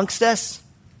amongst us?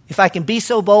 If I can be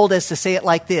so bold as to say it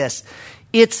like this.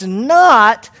 It's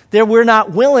not that we're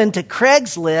not willing to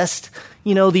Craigslist,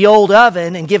 the old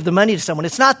oven and give the money to someone.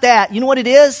 It's not that. You know what it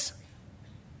is?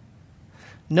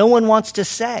 No one wants to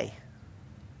say,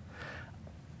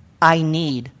 I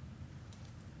need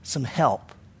some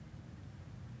help.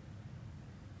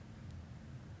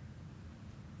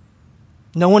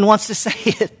 No one wants to say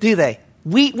it, do they?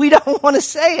 We don't want to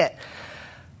say it.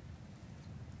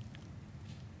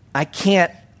 I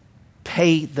can't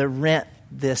pay the rent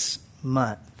this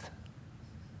month.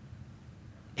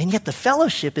 And yet the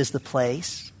fellowship is the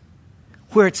place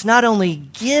where it's not only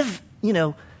given,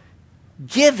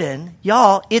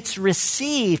 y'all, it's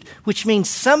received, which means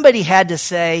somebody had to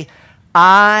say,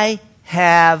 I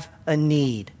have a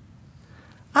need.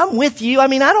 I'm with you. I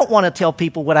mean, I don't want to tell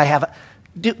people what I have.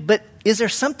 But is there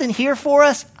something here for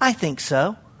us? I think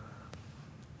so.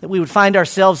 That we would find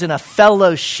ourselves in a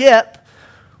fellowship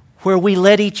where we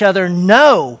let each other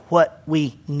know what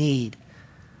we need,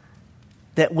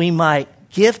 that we might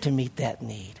give to meet that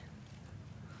need.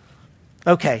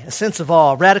 Okay, a sense of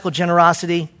awe, radical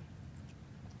generosity.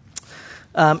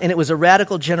 And it was a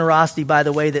radical generosity, by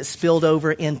the way, that spilled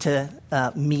over into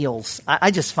meals.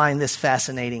 I just find this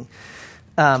fascinating.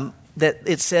 That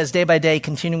it says day by day,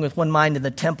 continuing with one mind in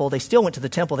the temple. They still went to the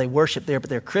temple. They worshiped there, but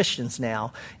they're Christians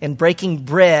now. And breaking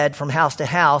bread from house to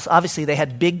house. Obviously, they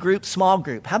had big group, small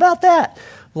group. How about that?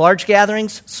 Large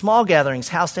gatherings, small gatherings,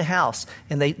 house to house.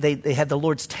 And they had the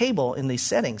Lord's table in these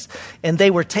settings. And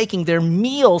they were taking their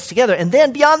meals together. And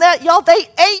then beyond that, y'all, they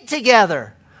ate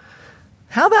together.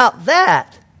 How about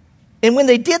that? And when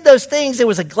they did those things, there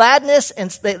was a gladness,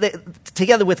 and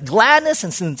together with gladness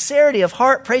and sincerity of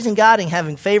heart, praising God and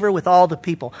having favor with all the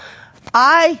people.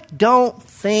 I don't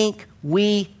think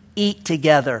we eat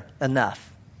together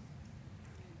enough.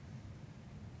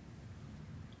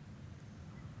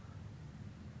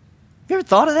 You ever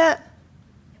thought of that?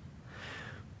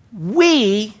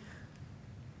 We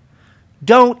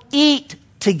don't eat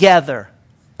together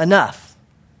enough.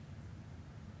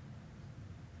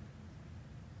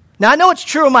 Now, I know it's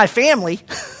true of my family,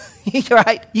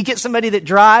 right? You get somebody that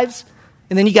drives,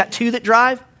 and then you got 2 that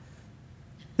drive.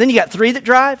 Then you got 3 that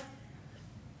drive.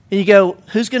 And you go,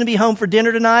 who's going to be home for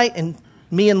dinner tonight? And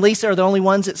me and Lisa are the only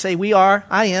ones that say, we are.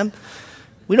 I am.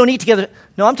 We don't eat together.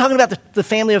 No, I'm talking about the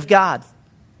family of God.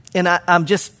 And I'm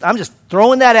just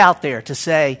throwing that out there to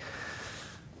say,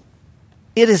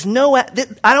 I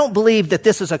don't believe that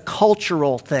this is a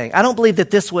cultural thing. I don't believe that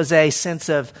this was a sense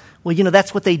of, well,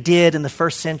 that's what they did in the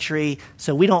first century,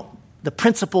 so the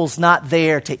principle's not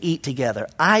there to eat together.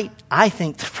 I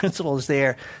think the principle is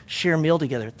there, share a meal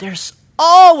together. There's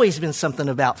always been something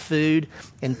about food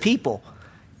and people.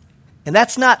 And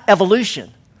that's not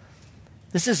evolution.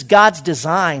 This is God's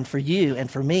design for you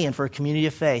and for me and for a community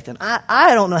of faith. And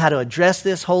I don't know how to address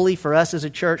this wholly for us as a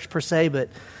church per se, but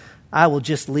I will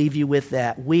just leave you with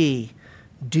that. We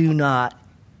do not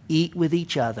eat with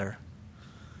each other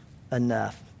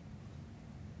enough.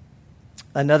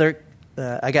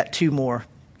 I got 2 more.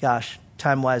 Gosh,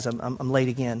 time-wise, I'm late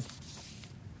again.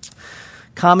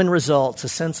 Common results, a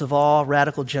sense of awe,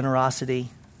 radical generosity.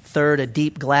 Third, a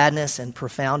deep gladness and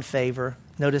profound favor.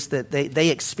 Notice that they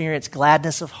experienced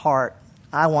gladness of heart.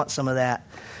 I want some of that.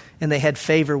 And they had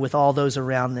favor with all those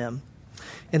around them.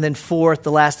 And then fourth,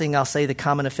 the last thing I'll say, the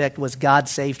common effect was God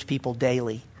saved people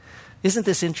daily. Isn't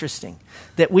this interesting?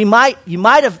 That we might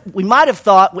have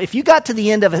thought, if you got to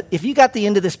the end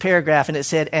of this paragraph and it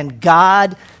said, and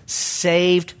God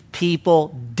saved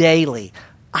people daily,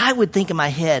 I would think in my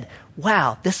head,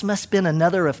 wow, this must have been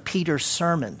another of Peter's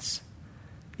sermons.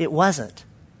 It wasn't.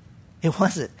 It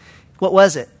wasn't. What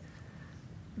was it?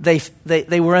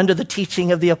 They were under the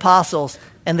teaching of the apostles,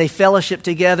 and they fellowshiped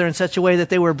together in such a way that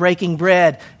they were breaking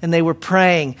bread, and they were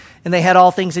praying, and they had all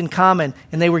things in common,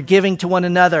 and they were giving to one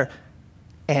another.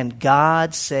 And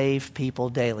God saved people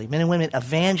daily. Men and women,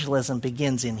 evangelism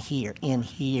begins in here.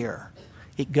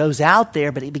 It goes out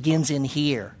there, but it begins in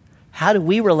here. How do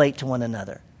we relate to one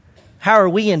another? How are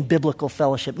we in biblical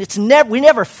fellowship? We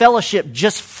never fellowship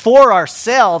just for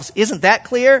ourselves. Isn't that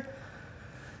clear?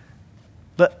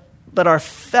 But our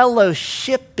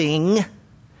fellowshipping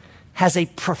has a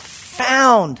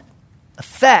profound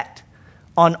effect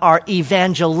on our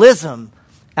evangelism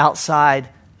outside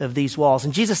of these walls.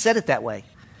 And Jesus said it that way.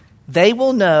 They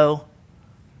will know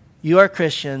you are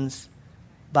Christians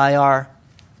by our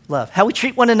love. How we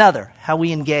treat one another, how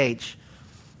we engage.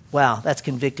 Wow, that's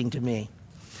convicting to me.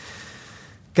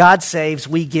 God saves,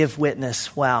 we give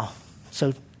witness. Wow.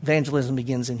 So evangelism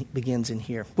begins in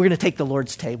here. We're going to take the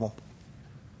Lord's table.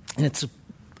 And it's a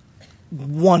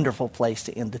wonderful place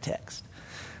to end the text.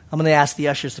 I'm going to ask the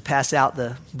ushers to pass out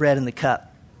the bread and the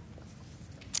cup.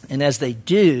 And as they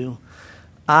do,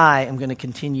 I am going to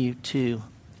continue to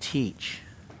teach.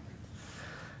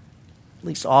 At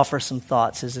least offer some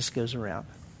thoughts as this goes around.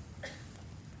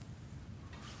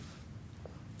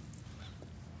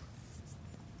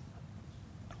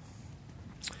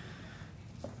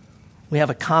 We have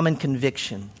a common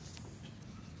conviction.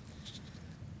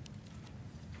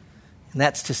 And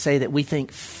that's to say that we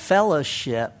think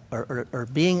fellowship or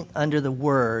being under the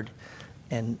Word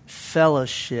and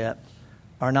fellowship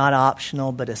are not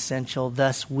optional but essential.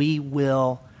 Thus, we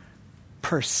will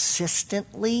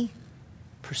persistently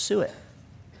pursue it.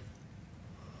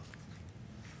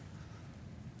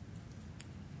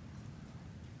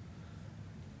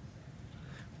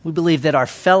 We believe that our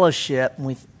fellowship,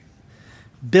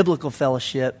 biblical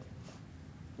fellowship,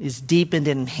 is deepened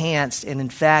and enhanced, and in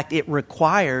fact, it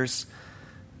requires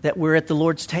that we're at the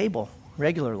Lord's table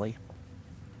regularly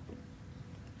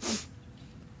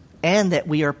and that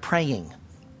we are praying.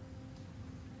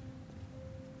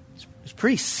 It's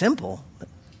pretty simple.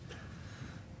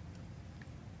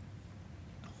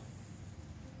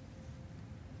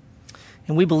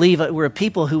 And we believe that we're a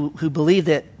people who believe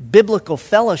that biblical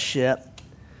fellowship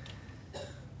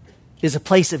is a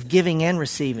place of giving and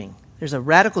receiving. There's a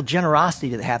radical generosity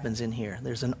that happens in here.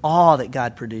 There's an awe that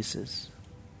God produces.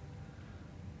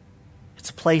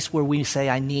 It's a place where we say,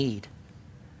 I need.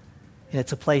 And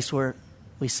it's a place where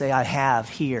we say, I have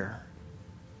here.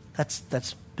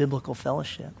 That's biblical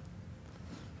fellowship.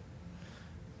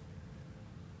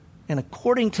 And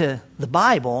according to the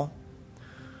Bible,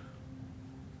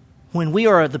 when we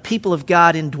are the people of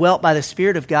God indwelt by the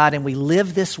Spirit of God and we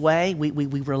live this way, we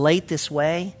relate this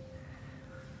way,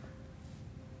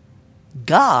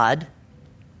 God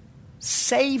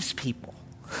saves people.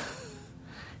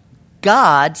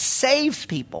 God saves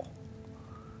people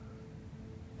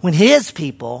when His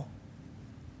people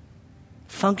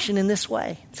function in this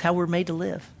way. It's how we're made to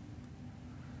live.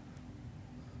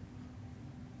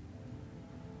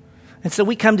 And so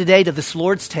we come today to this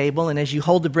Lord's table, and as you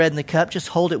hold the bread and the cup, just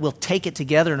hold it. We'll take it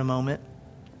together in a moment.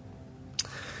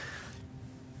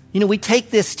 You know, we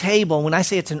take this table. When I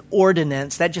say it's an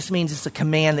ordinance, that just means it's a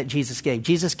command that Jesus gave.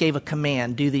 Jesus gave a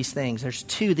command, do these things. There's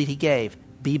two that He gave.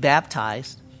 Be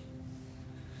baptized,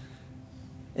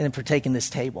 and then partake in this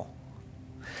table.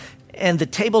 And the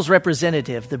table's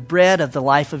representative, the bread of the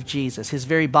life of Jesus, His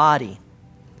very body.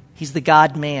 He's the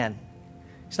God-man.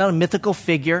 He's not a mythical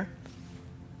figure.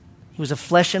 He was a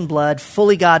flesh and blood,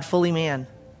 fully God, fully man.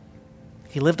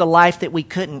 He lived a life that we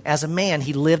couldn't. As a man,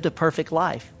 He lived a perfect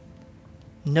life.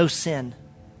 No sin.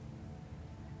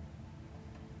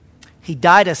 He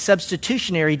died a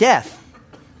substitutionary death.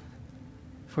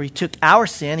 For He took our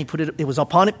sin, it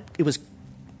was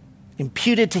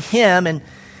imputed to Him, and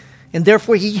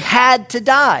therefore He had to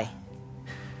die.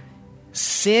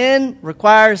 Sin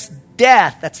requires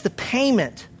death. That's the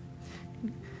payment.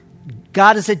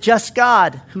 God is a just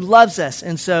God who loves us.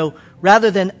 And so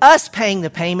rather than us paying the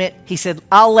payment, He said,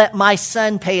 I'll let my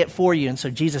Son pay it for you. And so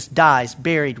Jesus dies,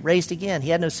 buried, raised again. He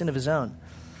had no sin of His own.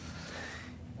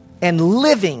 And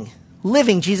living,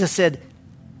 Jesus said,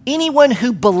 anyone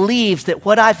who believes that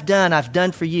what I've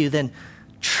done for you, then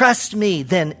trust me.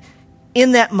 Then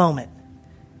in that moment,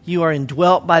 you are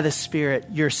indwelt by the Spirit.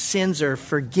 Your sins are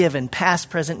forgiven, past,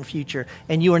 present, and future.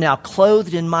 And you are now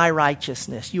clothed in my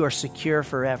righteousness. You are secure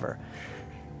forever.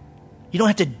 You don't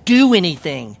have to do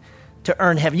anything to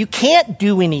earn heaven. You can't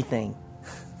do anything.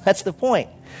 That's the point.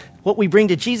 What we bring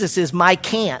to Jesus is my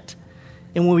can't.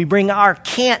 And when we bring our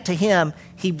can't to Him,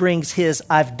 He brings His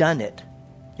I've done it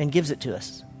and gives it to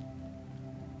us.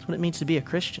 That's what it means to be a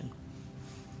Christian.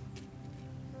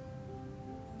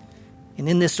 And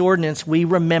in this ordinance, we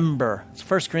remember.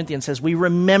 1 Corinthians says, we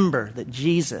remember that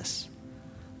Jesus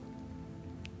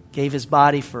gave His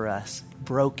body for us,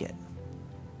 broke it,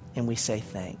 and we say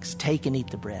thanks. Take and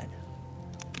eat the bread.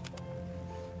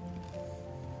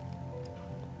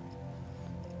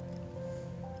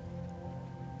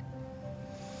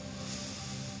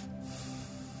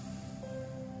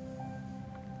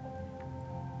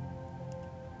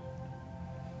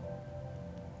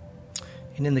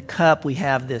 And in the cup, we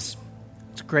have this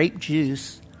grape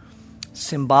juice,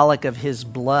 symbolic of His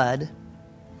blood.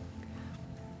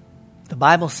 The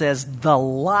Bible says the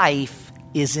life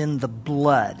is in the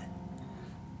blood.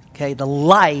 Okay, the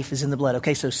life is in the blood.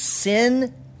 Okay, so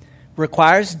sin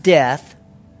requires death.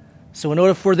 So in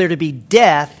order for there to be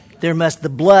death, the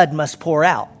blood must pour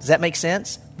out. Does that make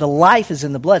sense? The life is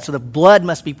in the blood, so the blood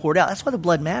must be poured out. That's why the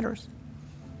blood matters.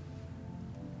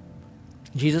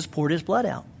 Jesus poured His blood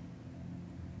out.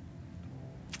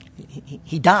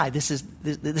 He died. This is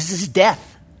His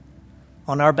death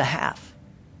on our behalf.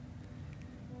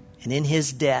 And in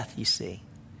His death, you see,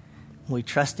 when we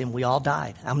trust Him, we all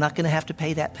died. I'm not going to have to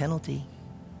pay that penalty.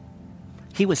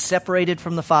 He was separated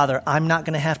from the Father. I'm not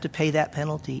going to have to pay that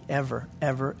penalty ever,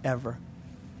 ever, ever.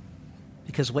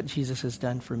 Because of what Jesus has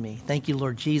done for me. Thank you,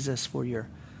 Lord Jesus, for your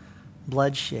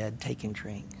bloodshed. Take and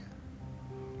drink.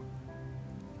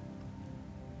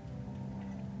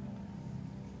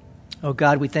 Oh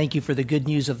God, we thank you for the good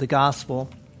news of the gospel,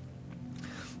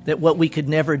 that what we could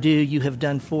never do, you have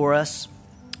done for us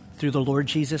through the Lord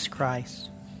Jesus Christ.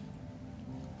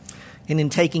 And in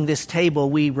taking this table,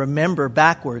 we remember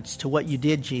backwards to what you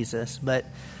did, Jesus, but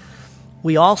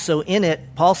we also, in it,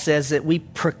 Paul says that we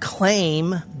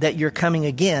proclaim that you're coming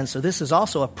again. So this is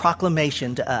also a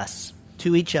proclamation to us,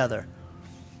 to each other.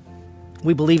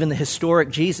 We believe in the historic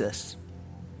Jesus.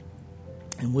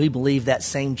 And we believe that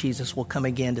same Jesus will come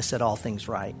again to set all things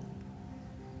right.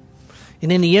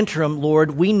 And in the interim,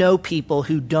 Lord, we know people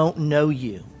who don't know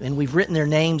you. And we've written their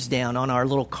names down on our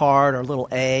little card, our little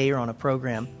A, or on a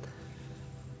program.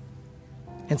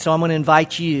 And so I'm going to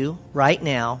invite you right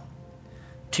now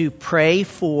to pray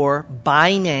for,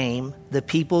 by name, the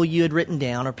people you had written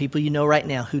down or people you know right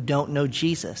now who don't know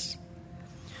Jesus.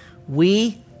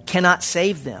 We cannot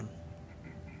save them.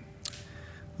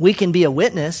 We can be a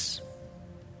witness,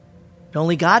 but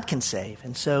only God can save.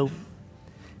 And so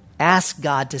ask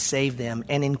God to save them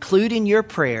and include in your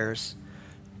prayers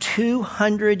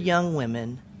 200 young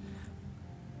women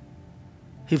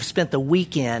who've spent the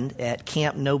weekend at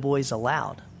Camp No Boys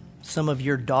Allowed. Some of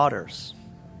your daughters.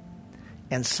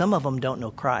 And some of them don't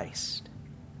know Christ.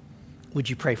 Would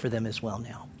you pray for them as well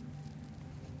now?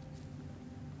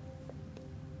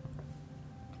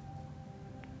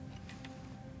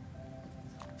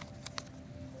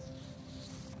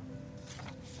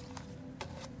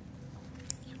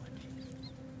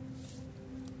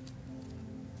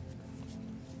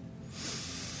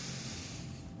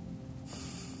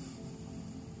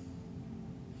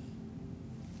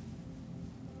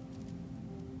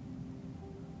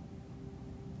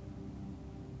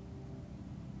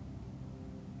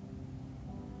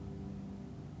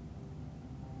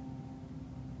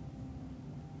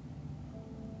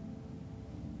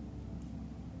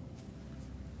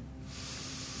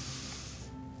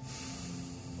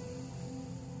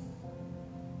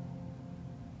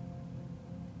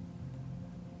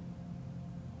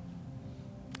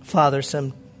 Father,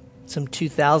 some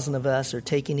 2,000 of us are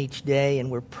taking each day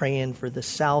and we're praying for the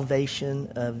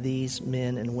salvation of these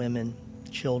men and women,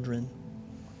 children.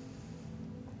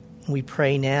 We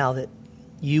pray now that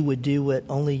you would do what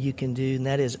only you can do, and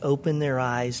that is open their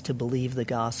eyes to believe the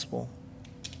gospel.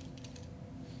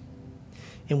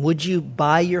 And would you,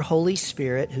 by your Holy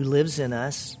Spirit who lives in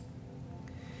us,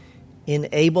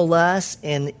 enable us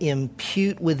and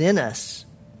impute within us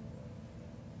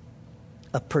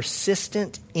a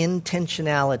persistent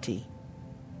intentionality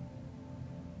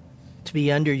to be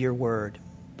under your word,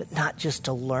 but not just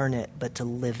to learn it, but to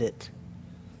live it.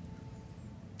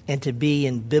 And to be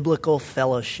in biblical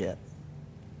fellowship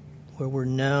where we're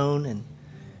known and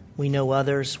we know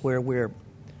others, where we're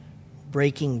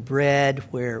breaking bread,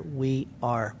 where we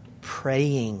are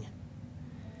praying,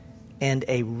 and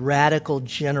a radical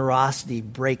generosity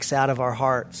breaks out of our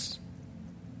hearts.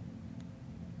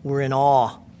 We're in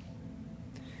awe.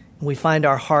 We find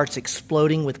our hearts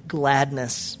exploding with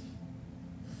gladness,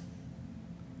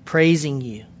 praising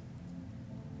you,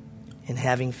 and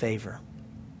having favor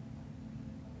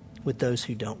with those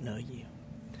who don't know you.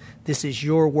 This is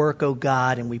your work, O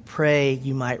God, and we pray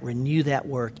you might renew that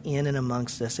work in and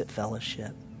amongst us at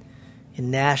Fellowship, in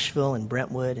Nashville and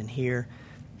Brentwood and here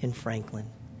in Franklin.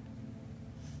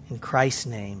 In Christ's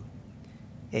name,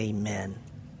 amen.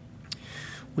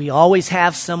 We always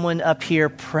have someone up here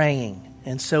praying.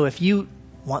 And so if you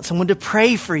want someone to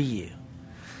pray for you,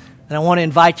 then I want to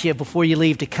invite you before you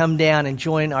leave to come down and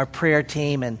join our prayer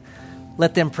team and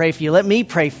let them pray for you. Let me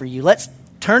pray for you. Let's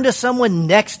turn to someone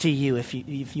next to you if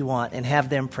you want and have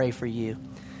them pray for you,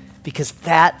 because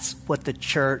that's what the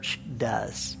church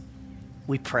does.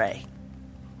 We pray.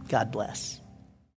 God bless.